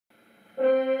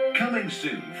Coming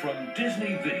soon from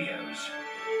Disney Videos.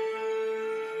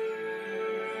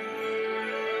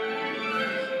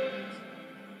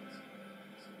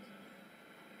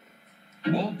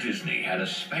 Walt Disney had a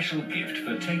special gift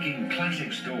for taking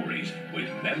classic stories with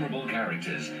memorable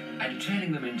characters and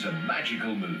turning them into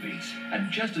magical movies.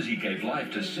 And just as he gave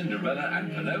life to Cinderella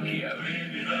and Pinocchio,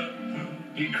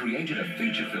 he created a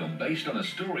feature film based on a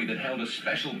story that held a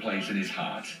special place in his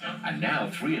heart. And now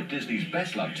 3 of Disney's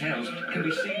best-loved tales can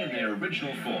be seen in their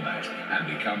original format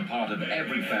and become part of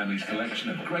every family's collection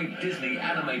of great Disney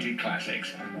animated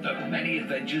classics, The Many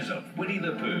Adventures of Winnie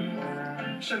the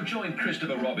Pooh. So join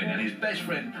Christopher Robin and his best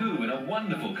friend Pooh in a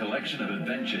wonderful collection of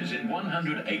adventures in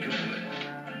 100 Acre Wood,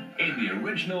 in the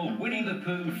original Winnie the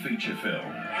Pooh feature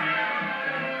film.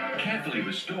 Carefully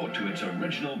restored to its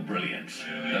original brilliance.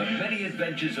 The Many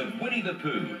Adventures of Winnie the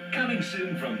Pooh, coming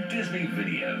soon from Disney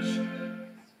Videos.